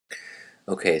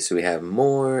Okay, so we have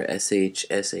more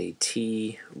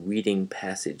SHSAT reading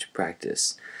passage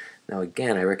practice. Now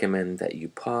again, I recommend that you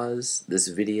pause this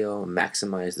video,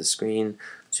 maximize the screen,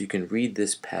 so you can read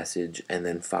this passage and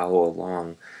then follow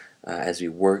along as we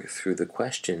work through the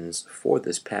questions for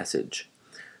this passage.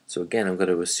 So again, I'm going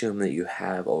to assume that you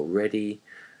have already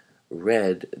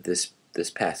read this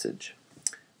passage.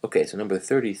 Okay, so number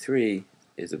 33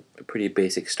 is a pretty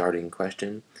basic starting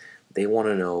question. They want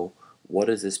to know, what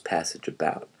is this passage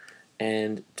about?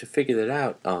 And to figure that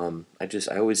out,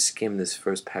 I always skim this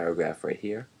first paragraph right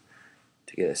here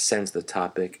to get a sense of the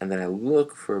topic, and then I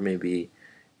look for maybe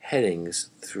headings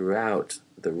throughout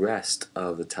the rest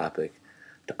of the topic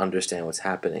to understand what's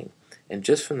happening. And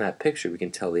just from that picture, we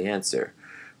can tell the answer,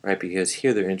 right? Because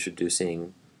here they're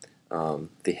introducing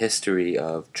the history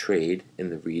of trade in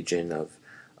the region of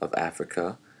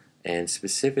Africa, and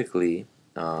specifically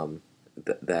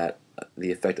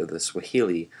the effect of the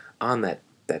Swahili on that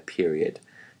period.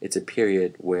 It's a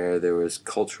period where there was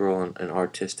cultural and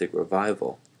artistic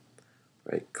revival,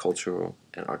 right? Cultural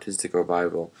and artistic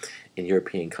revival in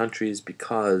European countries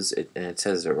because, and it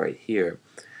says it right here,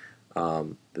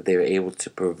 that they were able to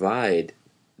provide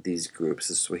these groups,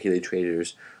 the Swahili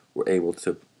traders were able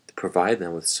to provide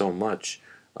them with so much,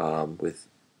 with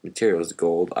materials,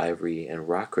 gold, ivory, and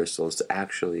rock crystals, to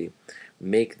actually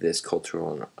make this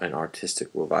cultural and artistic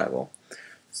revival.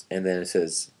 And then it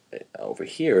says over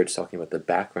here, it's talking about the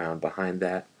background behind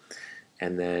that,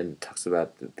 and then talks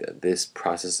about this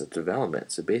process of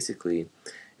development. So basically,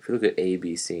 if you look at A,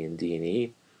 B, C, and D, and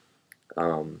E,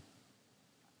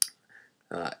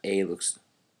 A looks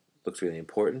really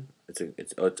important.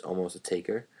 It's almost a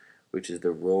taker, which is the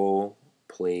role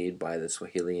played by the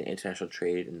Swahili in international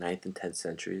trade in 9th and 10th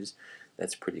centuries.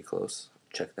 That's pretty close.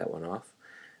 Check that one off.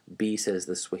 B says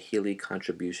the Swahili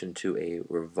contribution to a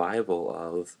revival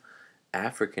of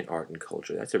African art and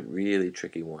culture. That's a really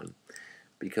tricky one,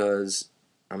 because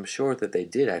I'm sure that they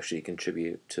did actually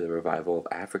contribute to the revival of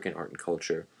African art and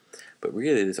culture, but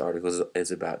really this article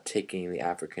is about taking the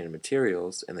African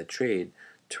materials and the trade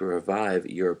to revive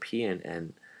European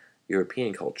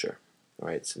culture,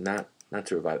 right? So not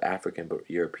to revive African, but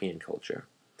European culture.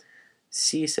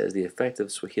 C says the effect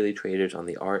of Swahili traders on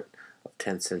the art of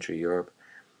 10th century Europe.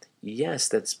 Yes,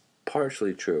 that's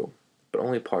partially true, but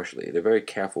only partially. They're very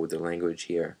careful with their language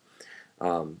here.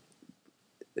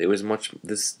 It was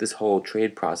this whole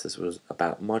trade process was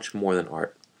about much more than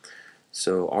art.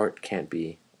 So art can't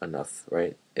be enough,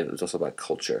 right? It was also about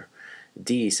culture.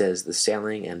 D says the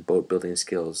sailing and boat building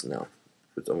skills. No,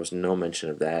 there's almost no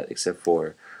mention of that, except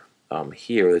for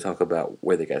here they talk about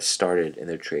where they got started in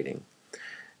their trading.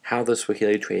 How the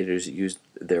Swahili traders used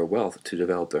their wealth to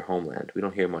develop their homeland. We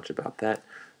don't hear much about that.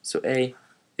 So A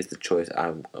is the choice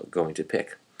I'm going to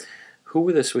pick. Who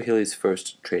were the Swahili's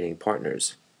first trading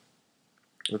partners?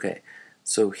 Okay,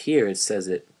 so here it says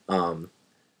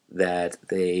that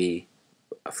they,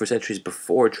 for centuries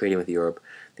before trading with Europe,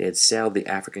 they had sailed the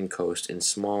African coast in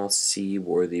small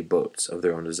seaworthy boats of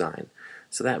their own design.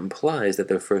 So that implies that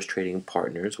their first trading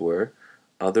partners were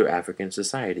other African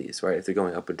societies, right? If they're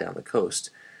going up and down the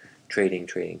coast, trading,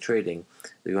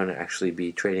 they're going to actually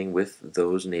be trading with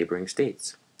those neighboring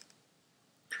states.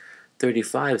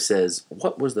 35 says,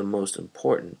 what was the most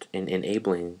important in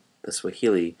enabling the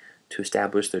Swahili to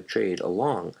establish their trade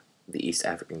along the East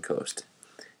African coast?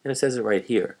 And it says it right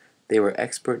here. They were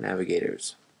expert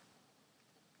navigators.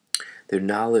 Their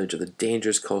knowledge of the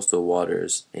dangerous coastal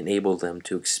waters enabled them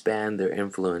to expand their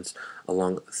influence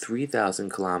along 3,000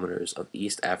 kilometers of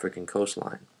East African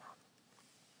coastline.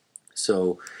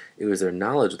 So it was their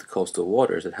knowledge of the coastal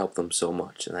waters that helped them so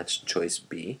much, and that's choice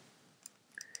B.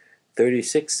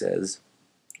 36 says,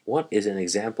 what is an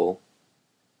example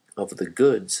of the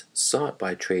goods sought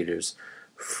by traders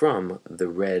from the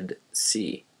Red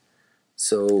Sea?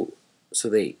 So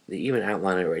they even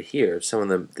outline it right here,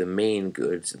 some of the main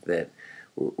goods that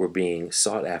were being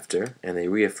sought after, and they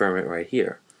reaffirm it right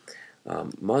here.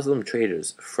 Muslim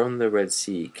traders from the Red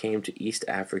Sea came to East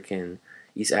Africa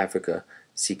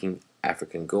seeking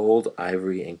African gold,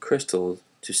 ivory, and crystals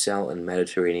to sell in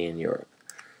Mediterranean Europe.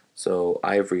 So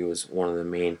ivory was one of the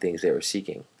main things they were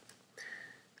seeking.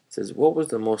 It says, what was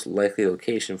the most likely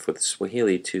location for the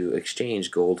Swahili to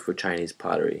exchange gold for Chinese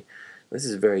pottery? This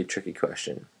is a very tricky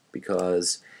question,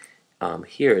 because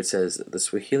here it says the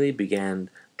Swahili began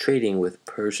trading with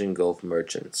Persian Gulf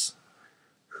merchants,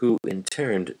 who in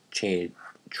turn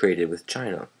traded with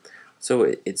China. So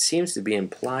it seems to be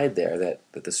implied there that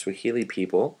the Swahili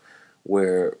people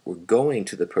were going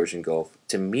to the Persian Gulf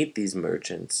to meet these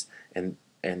merchants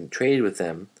and trade with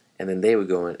them, and then they would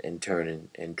go in turn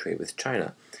and trade with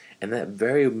China. And that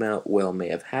very well may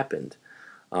have happened.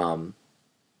 Um,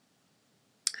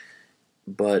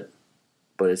 but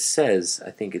it says,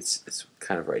 I think it's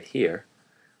kind of right here,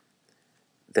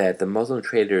 that the Muslim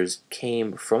traders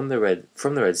came from the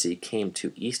Red Sea, came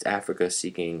to East Africa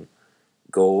seeking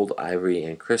gold, ivory,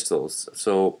 and crystals.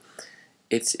 So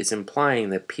it's implying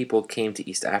that people came to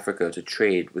East Africa to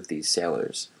trade with these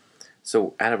sailors.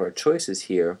 So out of our choices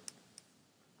here,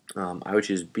 I would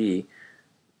choose B,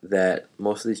 that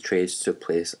most of these trades took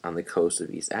place on the coast of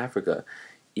East Africa,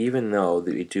 even though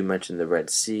we do mention the Red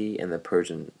Sea and the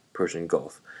Persian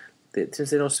Gulf. Since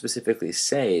they don't specifically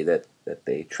say that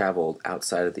they traveled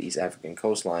outside of the East African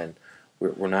coastline,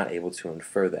 we're not able to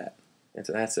infer that. And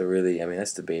so that's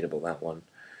that's debatable, that one.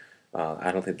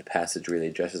 I don't think the passage really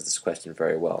addresses this question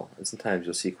very well. And sometimes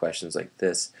you'll see questions like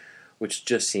this, which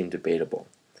just seem debatable.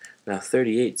 Now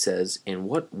 38 says, in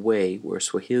what way were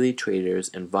Swahili traders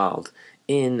involved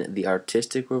in the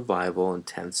artistic revival in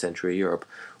 10th century Europe?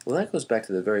 Well, that goes back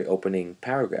to the very opening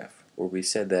paragraph, where we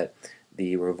said that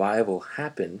the revival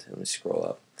happened. Let me scroll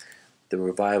up. The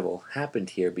revival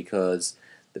happened here because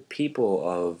the people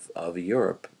of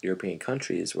European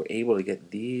countries, were able to get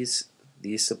these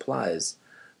supplies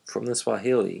from the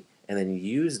Swahili and then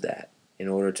use that in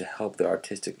order to help the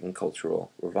artistic and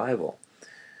cultural revival.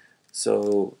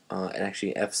 So, and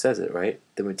actually F says it, right?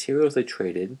 The materials they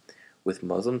traded with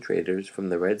Muslim traders from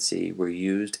the Red Sea were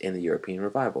used in the European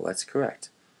revival. That's correct.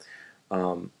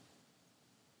 And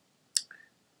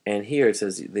here it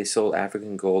says they sold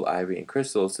African gold, ivory, and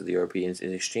crystals to the Europeans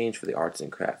in exchange for the arts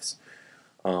and crafts.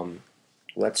 Well,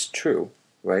 that's true,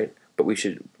 right? But we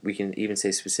can even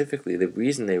say specifically the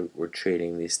reason they were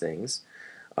trading these things.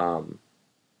 Well,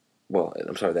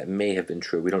 I'm sorry, that may have been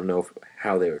true. We don't know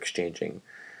how they were exchanging.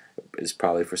 It's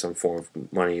probably for some form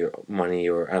of money,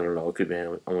 or I don't know. It could be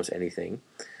almost anything.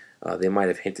 They might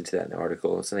have hinted to that in the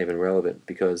article. It's not even relevant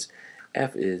because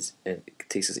F is, and it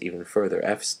takes us even further.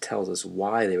 F tells us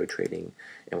why they were trading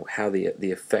and how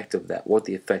the effect of that, what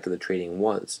the effect of the trading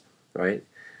was, right?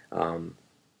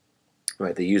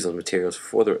 Right. They used those materials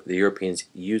for the Europeans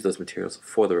used those materials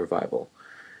for the revival.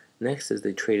 Next is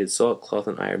they traded salt, cloth,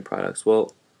 and iron products.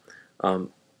 Well,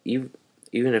 even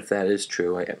if that is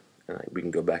true, we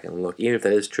can go back and look. Even if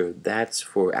that is true, that's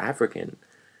for African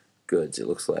goods. It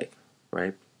looks like,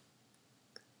 right?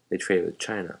 They traded with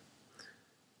China.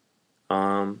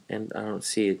 And I don't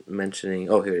see it mentioning.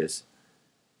 Oh, here it is.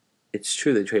 It's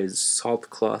true they traded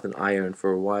salt, cloth, and iron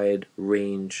for a wide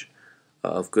range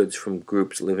of goods from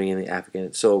groups living in the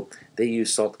African. So they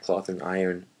used salt, cloth, and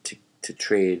iron to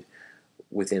trade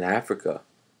within Africa,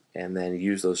 and then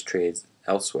use those trades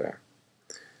elsewhere.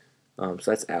 So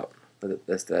that's out. That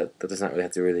does not really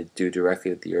have to really do directly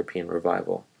with the European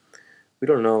revival. We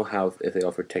don't know if they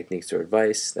offered techniques or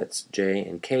advice. That's J.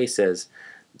 And K says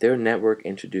their network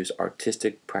introduced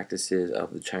artistic practices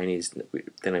of the Chinese. They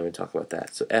don't even talk about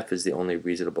that. So F is the only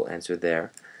reasonable answer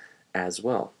there as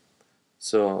well.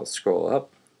 So I'll scroll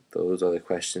up. Those are the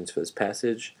questions for this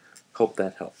passage. Hope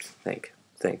that helped.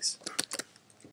 Thanks.